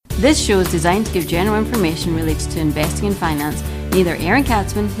This show is designed to give general information related to investing and finance. Neither Aaron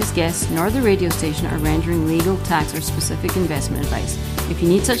Katzman, his guests, nor the radio station are rendering legal, tax, or specific investment advice. If you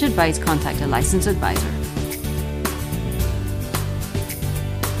need such advice, contact a licensed advisor.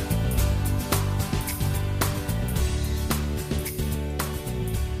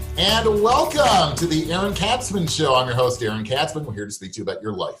 And welcome to the Aaron Katzman Show. I'm your host, Aaron Katzman. We're here to speak to you about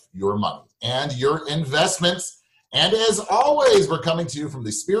your life, your money, and your investments. And as always, we're coming to you from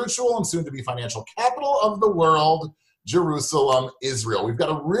the spiritual and soon-to-be financial capital of the world, Jerusalem, Israel. We've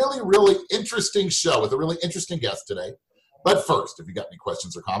got a really, really interesting show with a really interesting guest today. But first, if you got any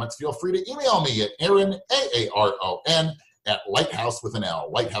questions or comments, feel free to email me at Aaron, A-A-R-O-N, at lighthouse with an L,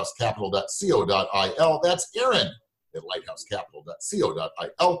 lighthousecapital.co.il. That's Aaron at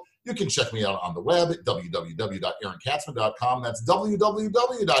lighthousecapital.co.il. You can check me out on the web at www.aaronkatzman.com. That's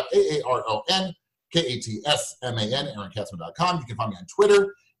www.aaronkatzman.com, aaronkatzman.com. You can find me on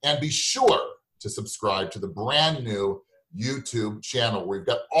Twitter, and be sure to subscribe to the brand new YouTube channel where we've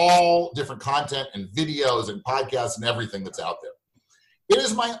got all different content and videos and podcasts and everything that's out there. It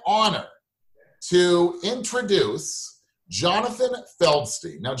is my honor to introduce Jonathan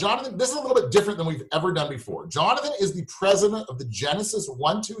Feldstein. Now, Jonathan, this is a little bit different than we've ever done before. Jonathan is the president of the Genesis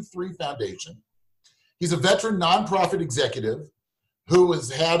 123 Foundation. He's a veteran nonprofit executive who has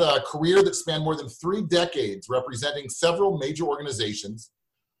had a career that spanned more than 3 decades representing several major organizations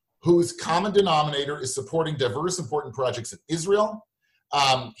whose common denominator is supporting diverse, important projects in Israel.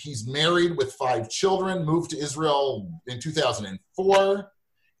 He's married with 5 children, moved to Israel in 2004,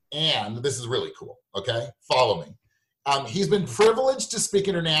 and this is really cool, okay? Follow me. He's been privileged to speak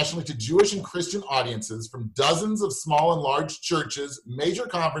internationally to Jewish and Christian audiences from dozens of small and large churches, major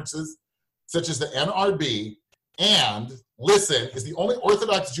conferences, such as the NRB, and, listen, is the only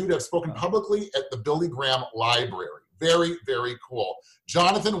Orthodox Jew to have spoken publicly at the Billy Graham Library. Very, very cool.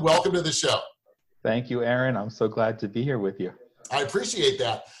 Jonathan, welcome to the show. Thank you, Aaron. I'm so glad to be here with you. I appreciate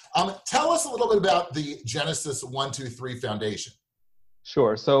that. Tell us a little bit about the Genesis 123 Foundation.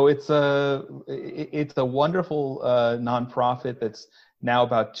 Sure. So it's a wonderful nonprofit that's now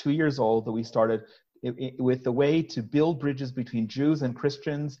about 2 years old that we started with the way to build bridges between Jews and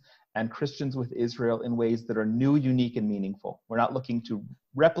Christians with Israel in ways that are new, unique, and meaningful. We're not looking to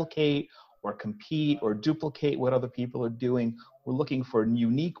replicate or compete or duplicate what other people are doing. We're looking for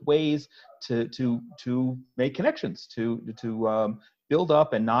unique ways to make connections, to build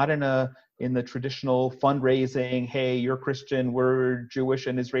up, and not in the traditional fundraising, hey, you're Christian, we're Jewish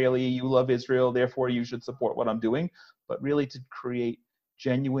and Israeli, you love Israel, therefore you should support what I'm doing, but really to create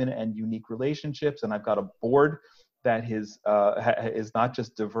genuine and unique relationships. And I've got a board that is not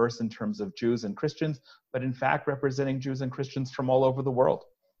just diverse in terms of Jews and Christians, but in fact representing Jews and Christians from all over the world.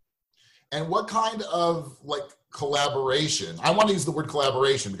 And what kind of collaboration? I want to use the word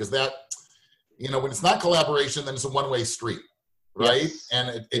collaboration because that, when it's not collaboration, then it's a one-way street, right? Yes.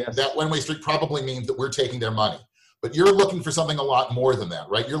 And that one-way street probably means that we're taking their money. But you're looking for something a lot more than that,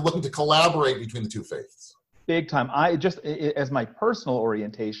 right? You're looking to collaborate between the two faiths. Big time. I just, as my personal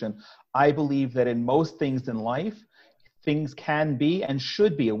orientation, I believe that in most things in life, things can be and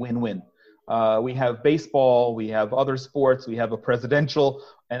should be a win-win. We have baseball, we have other sports, we have a presidential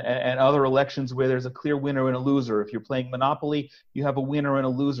and other elections where there's a clear winner and a loser. If you're playing Monopoly, you have a winner and a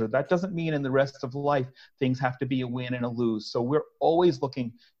loser. That doesn't mean in the rest of life things have to be a win and a lose. So we're always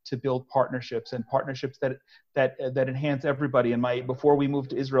looking to build partnerships that enhance everybody. And before we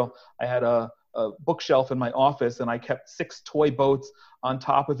moved to Israel, I had a bookshelf in my office, and I kept 6 toy boats on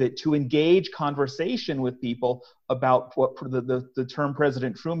top of it to engage conversation with people about what the term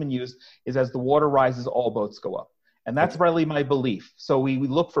President Truman used is, as the water rises, all boats go up. And that's really my belief. So we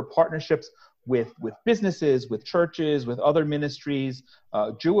look for partnerships with businesses, with churches, with other ministries,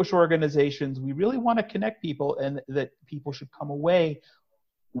 Jewish organizations. We really want to connect people, and that people should come away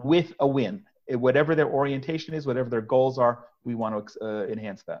with a win. Whatever their orientation is, whatever their goals are, we want to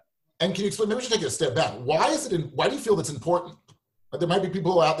enhance that. And can you explain, maybe we should take a step back. Why do you feel that's important? There might be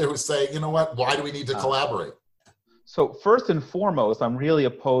people out there who say, you know what, why do we need to collaborate? So first and foremost, I'm really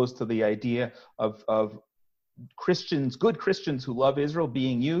opposed to the idea of Christians, good Christians who love Israel,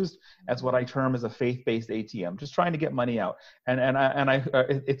 being used as what I term as a faith-based ATM, just trying to get money out. And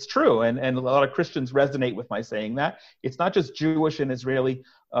it's true, and a lot of Christians resonate with my saying that. It's not just Jewish and Israeli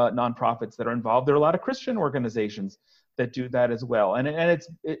nonprofits that are involved. There are a lot of Christian organizations that do that as well. And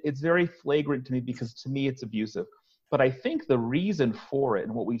it's very flagrant to me, because to me it's abusive. But I think the reason for it,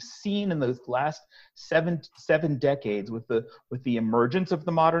 and what we've seen in those last seven decades with the emergence of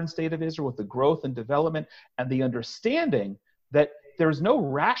the modern state of Israel, with the growth and development and the understanding that there's no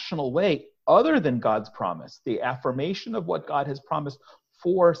rational way other than God's promise, the affirmation of what God has promised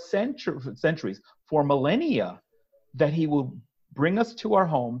for centuries, for millennia, that he will bring us to our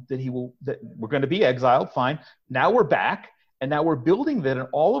home, that we're going to be exiled, fine. Now we're back, and now we're building that, and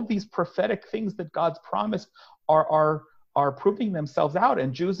all of these prophetic things that God's promised are proving themselves out.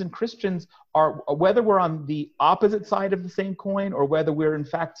 And Jews and Christians are, whether we're on the opposite side of the same coin, or whether we're in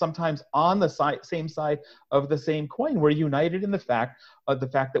fact sometimes on the same side of the same coin, we're united in the fact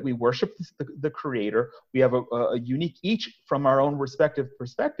that we worship the Creator. We have a unique, each from our own respective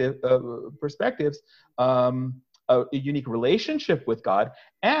perspectives, a unique relationship with God,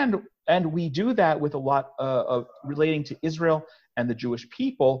 and we do that with a lot of relating to Israel and the Jewish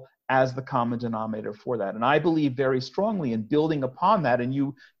people as the common denominator for that. And I believe very strongly in building upon that. And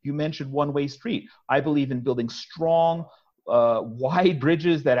you mentioned one-way street. I believe in building strong, wide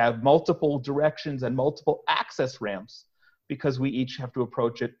bridges that have multiple directions and multiple access ramps, because we each have to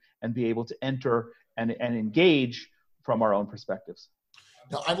approach it and be able to enter and engage from our own perspectives.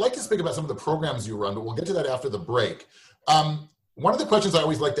 Now, I'd like to speak about some of the programs you run, but we'll get to that after the break. One of the questions I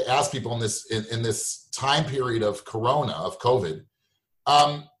always like to ask people in this time period of Corona, of COVID,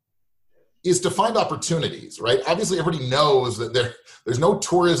 is to find opportunities, right? Obviously, everybody knows that there's no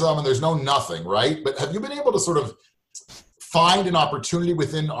tourism and there's no nothing, right? But have you been able to sort of find an opportunity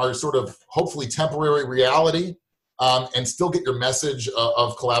within our sort of hopefully temporary reality and still get your message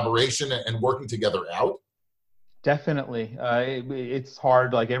of collaboration and working together out? Definitely. It's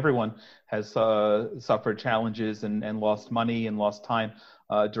hard. Like, everyone has suffered challenges and lost money and lost time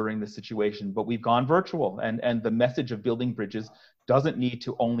during this situation. But we've gone virtual. And the message of building bridges doesn't need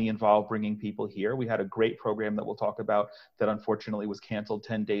to only involve bringing people here. We had a great program that we'll talk about that unfortunately was canceled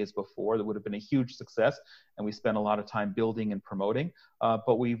 10 days before. That would have been a huge success. And we spent a lot of time building and promoting.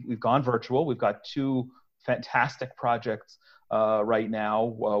 But we've gone virtual. We've got two fantastic projects right now.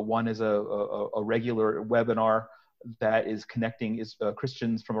 One is a regular webinar that is connecting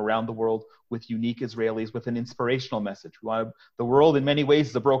Christians from around the world with unique Israelis with an inspirational message. The world in many ways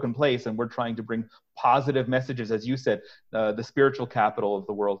is a broken place, and we're trying to bring positive messages, as you said, the spiritual capital of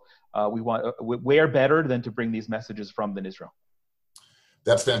the world. Where better than to bring these messages from than Israel?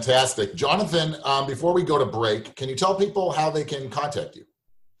 That's fantastic. Jonathan, before we go to break, can you tell people how they can contact you?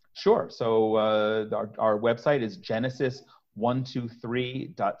 Sure. So our website is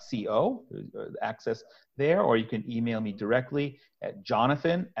genesis123.co, access there, or you can email me directly at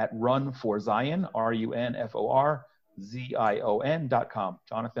jonathan@runforzion, runforzion.com,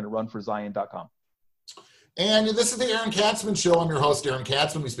 jonathan@runforzion.com. And this is the Aaron Katzman Show. I'm your host, Aaron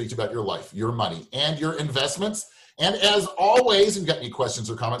Katzman. We speak about your life, your money, and your investments. And as always, if you've got any questions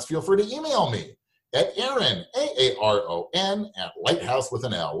or comments, feel free to email me at Aaron, Aaron, at Lighthouse with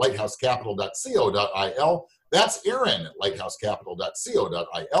an L, lighthousecapital.co.il. That's Aaron at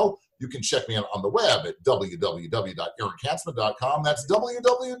lighthousecapital.co.il. You can check me out on the web at www.aaronkatzman.com. That's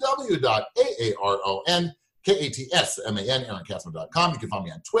www.aaronkatzman, aaronkatzman.com. You can find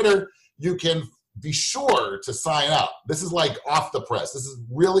me on Twitter. You can be sure to sign up. This is like off the press. This is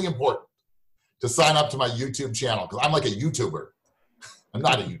really important to sign up to my YouTube channel, because I'm like a YouTuber. I'm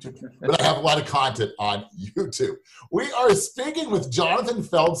not a YouTuber, but I have a lot of content on YouTube. We are speaking with Jonathan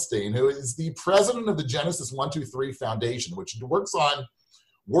Feldstein, who is the president of the Genesis 123 Foundation, which works on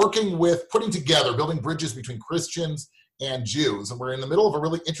working with, putting together, building bridges between Christians and Jews. And we're in the middle of a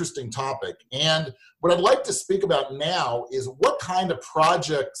really interesting topic. And what I'd like to speak about now is what kind of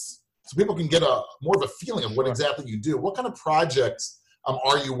projects, so people can get more of a feeling of what exactly you do. What kind of projects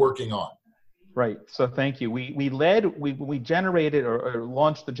are you working on? Right. So thank you. We generated or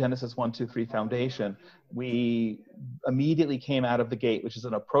launched the Genesis 123 Foundation. We immediately came out of the gate, which is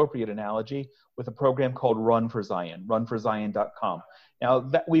an appropriate analogy, with a program called Run for Zion, runforzion.com.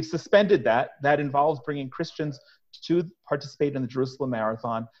 Now, we've suspended that. That involves bringing Christians to participate in the Jerusalem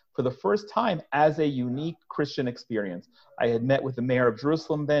Marathon for the first time as a unique Christian experience. I had met with the mayor of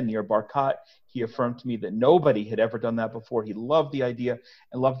Jerusalem then, Nir Barkat. He affirmed to me that nobody had ever done that before. He loved the idea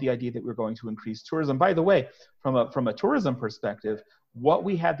and loved the idea that we were going to increase tourism. By the way, from a tourism perspective, what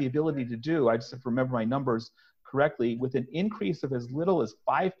we had the ability to do, I just have to remember my numbers correctly, with an increase of as little as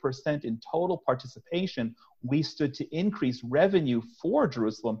 5% in total participation, we stood to increase revenue for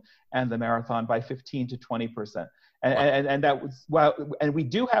Jerusalem and the marathon by 15 to 20%. And that was, well, and we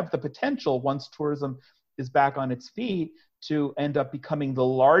do have the potential, once tourism is back on its feet, to end up becoming the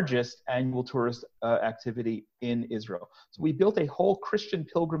largest annual tourist activity in Israel. So we built a whole Christian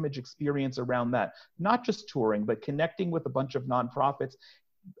pilgrimage experience around that, not just touring, but connecting with a bunch of nonprofits.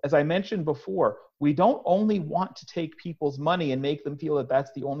 As I mentioned before, we don't only want to take people's money and make them feel that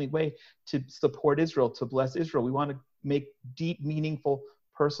that's the only way to support Israel, to bless Israel. We want to make deep, meaningful,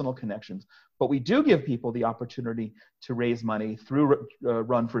 personal connections. But we do give people the opportunity to raise money through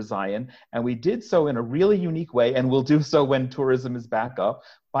Run for Zion. And we did so in a really unique way, and we'll do so when tourism is back up,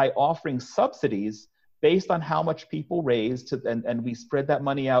 by offering subsidies based on how much people raise, and we spread that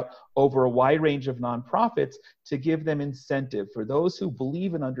money out over a wide range of nonprofits to give them incentive. For those who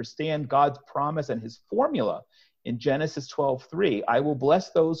believe and understand God's promise and his formula in Genesis 12:3, I will bless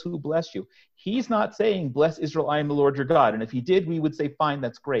those who bless you. He's not saying, bless Israel, I am the Lord your God. And if he did, we would say, fine,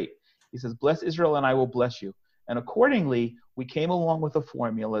 that's great. He says, bless Israel and I will bless you. And accordingly, we came along with a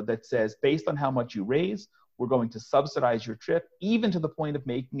formula that says, based on how much you raise, we're going to subsidize your trip, even to the point of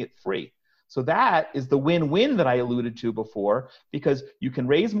making it free. So that is the win-win that I alluded to before, because you can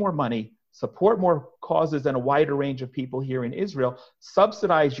raise more money, support more causes and a wider range of people here in Israel,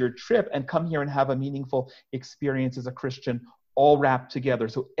 subsidize your trip, and come here and have a meaningful experience as a Christian, all wrapped together.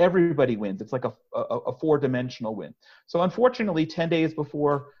 So everybody wins. It's like a four-dimensional win. So unfortunately, 10 days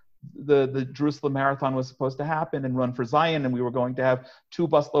before the Jerusalem Marathon was supposed to happen and Run for Zion, and we were going to have 2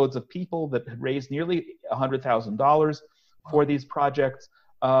 busloads of people that had raised nearly $100,000 for these projects.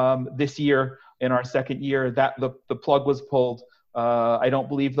 This year, in our second year, that the plug was pulled. I don't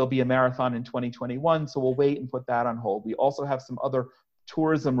believe there'll be a marathon in 2021, so we'll wait and put that on hold. We also have some other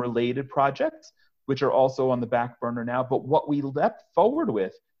tourism-related projects, which are also on the back burner now. But what we leapt forward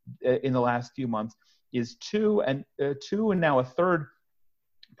with in the last few months is two and now a third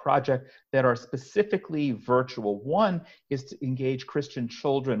project that are specifically virtual. One is to engage Christian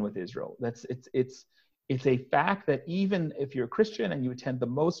children with Israel. It's a fact that even if you're a Christian and you attend the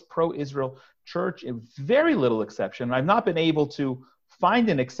most pro-Israel church, in very little exception, I've not been able to find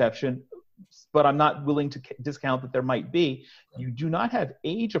an exception, but I'm not willing to discount that there might be, you do not have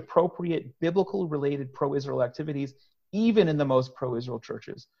age-appropriate, biblical-related pro-Israel activities, even in the most pro-Israel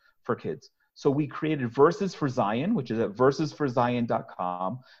churches for kids. So we created Verses for Zion, which is at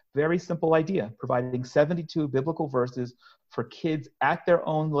versesforzion.com. Very simple idea, providing 72 biblical verses for kids at their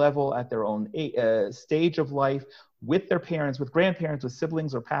own level, at their own stage of life, with their parents, with grandparents, with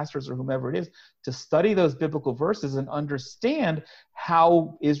siblings or pastors or whomever it is, to study those biblical verses and understand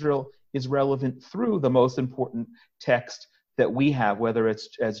how Israel is relevant through the most important text that we have, whether it's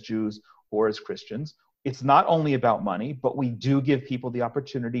as Jews or as Christians. It's not only about money, but we do give people the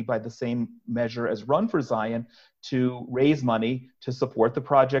opportunity, by the same measure as Run for Zion, to raise money to support the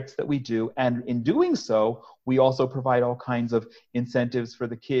projects that we do. And in doing so, we also provide all kinds of incentives for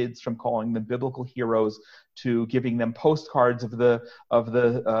the kids, from calling them biblical heroes to giving them postcards of the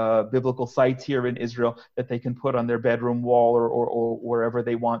biblical sites here in Israel that they can put on their bedroom wall or wherever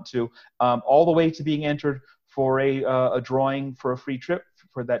they want to, all the way to being entered for a drawing for a free trip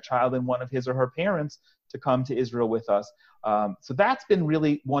for that child and one of his or her parents to come to Israel with us. So that's been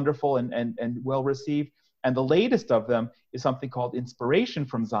really wonderful and well received. And the latest of them is something called Inspiration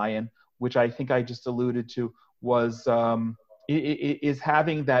from Zion, which I think I just alluded to, was is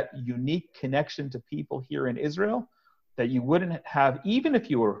having that unique connection to people here in Israel that you wouldn't have even if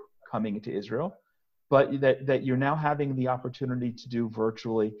you were coming into Israel, but that you're now having the opportunity to do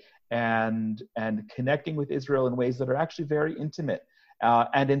virtually, and connecting with Israel in ways that are actually very intimate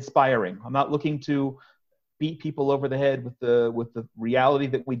and inspiring. I'm not looking to beat people over the head with the reality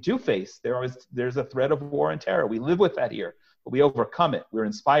that we do face. There's a threat of war and terror. We live with that here, but we overcome it. We're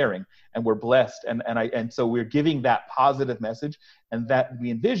inspiring and we're blessed, and so we're giving that positive message, and that we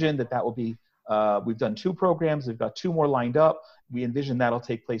envision that will be. We've done 2 programs. We've got 2 more lined up. We envision that'll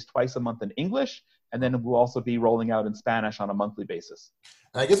take place twice a month in English, and then we'll also be rolling out in Spanish on a monthly basis.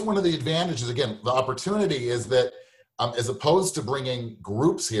 And I guess one of the advantages, again, the opportunity is that as opposed to bringing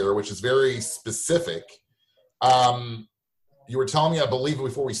groups here, which is very specific, you were telling me, I believe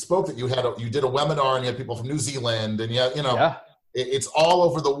before we spoke, that you did a webinar and you had people from New Zealand, and it's all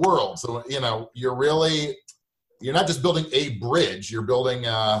over the world. So, you're not just building a bridge, you're building,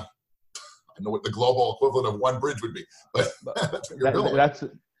 I don't know what the global equivalent of one bridge would be, but that's what you're building.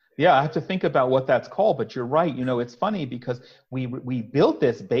 I have to think about what that's called, but you're right. It's funny because we built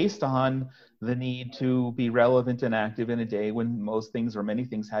this based on the need to be relevant and active in a day when most things or many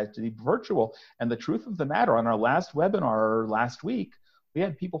things had to be virtual. And the truth of the matter, on our last webinar last week, we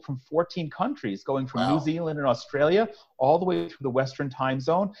had people from 14 countries going from New Zealand and Australia all the way through the Western time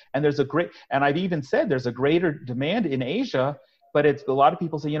zone. And I've even said there's a greater demand in Asia, but it's a lot of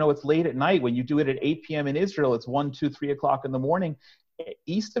people say, it's late at night. When you do it at 8 p.m. in Israel, it's 1, 2, 3 o'clock in the morning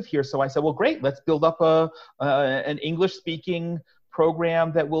east of here. So I said, well, great, let's build up an English-speaking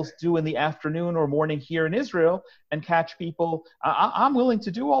program that we'll do in the afternoon or morning here in Israel and catch people. I'm willing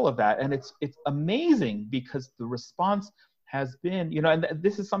to do all of that. And it's amazing because the response has been, and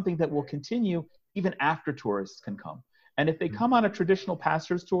this is something that will continue even after tourists can come. And if they come on a traditional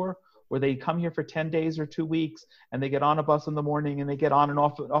pastor's tour, where they come here for 10 days or 2 weeks, and they get on a bus in the morning and they get on and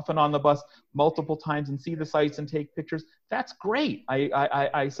off and on the bus multiple times and see the sights and take pictures, that's great.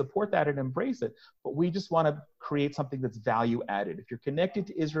 I support that and embrace it. But we just want to create something that's value added. If you're connected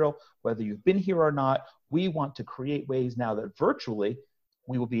to Israel, whether you've been here or not, we want to create ways now that virtually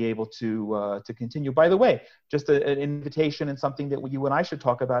we will be able to continue. By the way, just an invitation and something that you and I should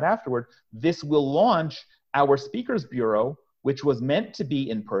talk about afterward. This will launch our Speakers Bureau, which was meant to be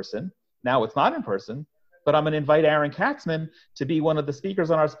in person. Now it's not in person, but I'm going to invite Aaron Katzman to be one of the speakers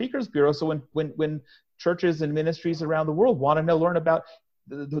on our Speakers Bureau. So when churches and ministries around the world want to learn about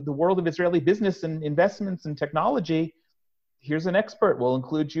the world of Israeli business and investments and technology, here's an expert. We'll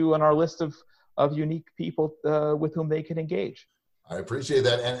include you on our list of unique people with whom they can engage. I appreciate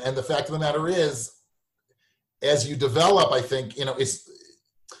that. And the fact of the matter is, as you develop, I think, it's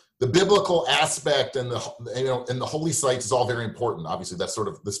the biblical aspect and the holy sites is all very important. Obviously, that's sort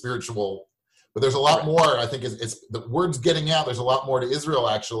of the spiritual, but there's a lot more. I think it's the word's getting out. There's a lot more to Israel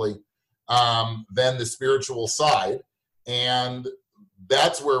actually than the spiritual side, and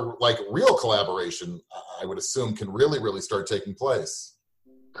that's where like real collaboration, I would assume, can really start taking place.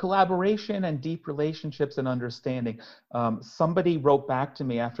 Collaboration and deep relationships and understanding. Somebody wrote back to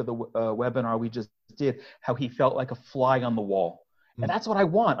me after the webinar we just did how he felt like a fly on the wall. And that's what I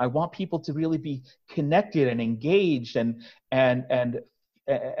want. I want people to really be connected and engaged and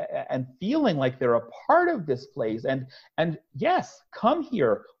feeling like they're a part of this place. And yes, come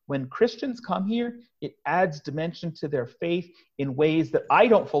here. When Christians come here, it adds dimension to their faith in ways that I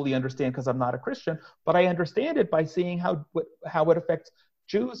don't fully understand because I'm not a Christian, but I understand it by seeing how it affects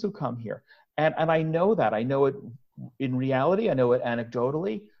Jews who come here. And I know that. I know it in reality. I know it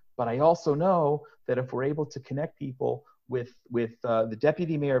anecdotally, but I also know that if we're able to connect people with the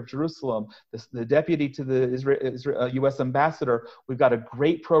deputy mayor of Jerusalem, the deputy to the U.S. ambassador. We've got a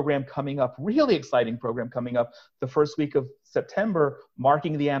great program coming up, really exciting program coming up the first week of September,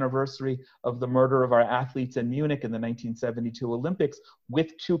 marking the anniversary of the murder of our athletes in Munich in the 1972 Olympics,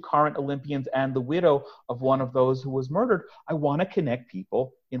 with 2 current Olympians and the widow of one of those who was murdered. I want to connect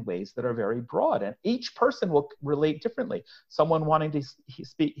people in ways that are very broad, and each person will relate differently. Someone wanting to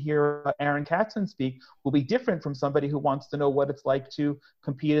hear Aaron Katzman speak will be different from somebody who wants to know what it's like to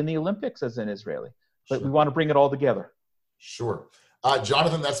compete in the Olympics as an Israeli. But sure, we want to bring it all together. Sure.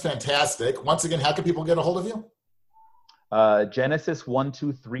 Jonathan, that's fantastic. Once again, how can people get a hold of you?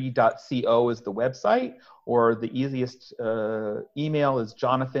 Genesis123.co is the website, or the easiest email is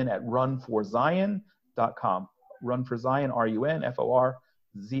jonathan@runforzion.com. Run for Zion,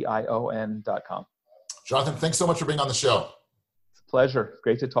 RUNFORZION.com. Jonathan, thanks so much for being on the show. It's a pleasure. It's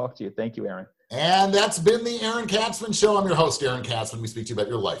great to talk to you. Thank you, Aaron. And that's been the Aaron Katzman Show. I'm your host, Aaron Katzman. We speak to you about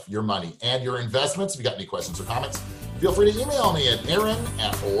your life, your money, and your investments. If you got any questions or comments, feel free to email me at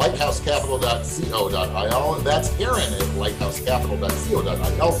aaron@lighthousecapital.co.il. And that's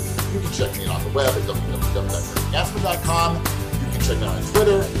aaron@lighthousecapital.co.il. You can check me on the web at www.aaronkatzman.com. You can check me out on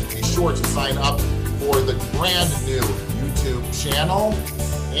Twitter. Be sure to sign up for the brand new YouTube channel.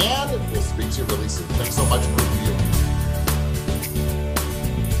 And we'll speak to you really soon. Thanks so much.